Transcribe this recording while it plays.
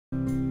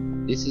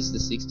This is the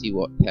 60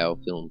 watt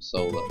Powerfilm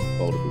solar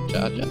foldable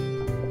charger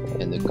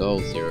and the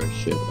GOALZERO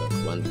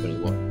Sherpa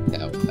 120 watt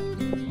power pack.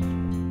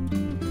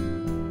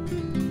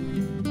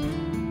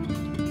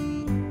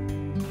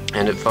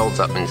 And it folds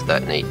up into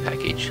that neat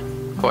package,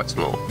 quite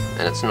small,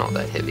 and it's not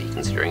that heavy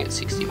considering it's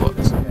 60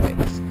 watts. Okay,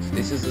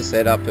 this is the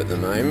setup at the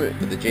moment,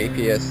 with the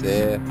GPS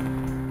there,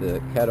 the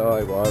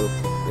cat-eye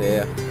wireless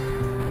there,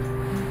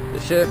 the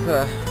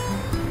Sherpa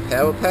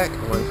power pack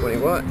 120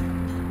 watt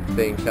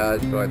being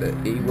charged by the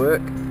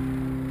E-WERK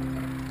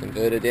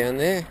converter down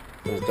there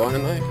from the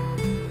dynamo,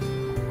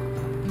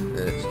 and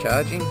it's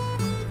charging,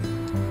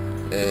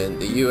 and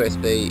the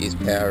USB is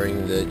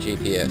powering the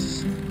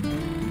GPS,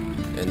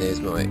 and there's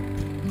my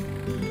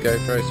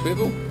GoPro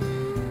swivel,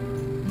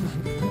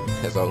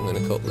 as I'm going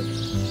to call it.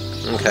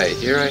 Okay,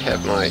 here I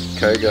have my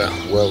Koga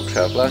World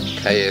Traveller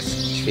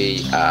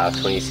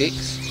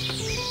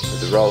KSTR26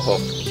 with the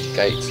roll-off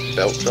Gates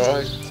belt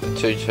drive,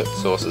 two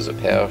sources of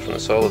power from the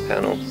solar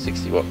panel,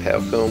 60 watt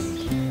Powerfilm,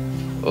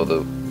 or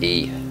the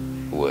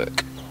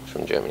E-WERK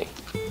from Germany.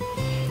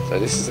 So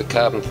this is the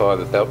carbon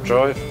fibre belt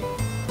drive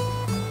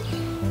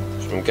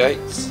from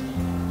Gates,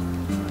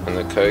 and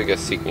the Koga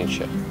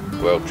Signature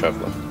World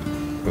Traveller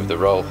with the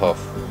roll-off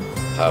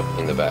hub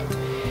in the back,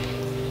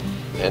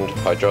 and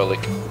hydraulic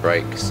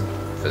brakes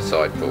for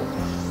side pull,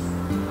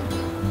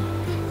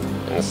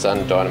 and the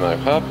Sun Dynamo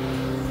hub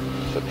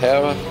for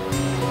power,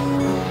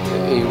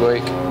 the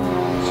E-WERK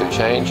to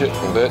change it,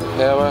 convert the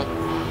power,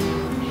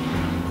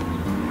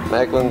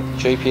 Maglan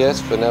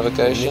GPS for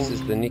navigation. This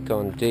is the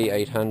Nikon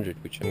D800,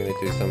 which I'm going to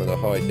do some of the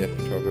high def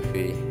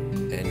photography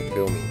and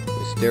filming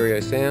with stereo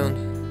sound,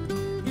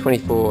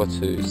 24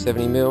 to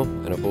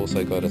 70mm, and I've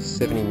also got a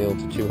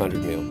 70mm to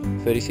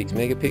 200mm, 36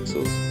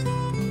 megapixels,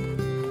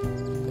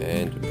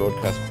 and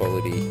broadcast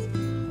quality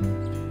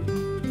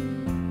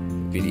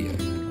video.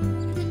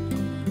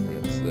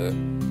 And it's the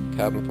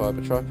carbon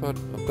fibre tripod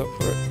I've got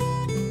for it.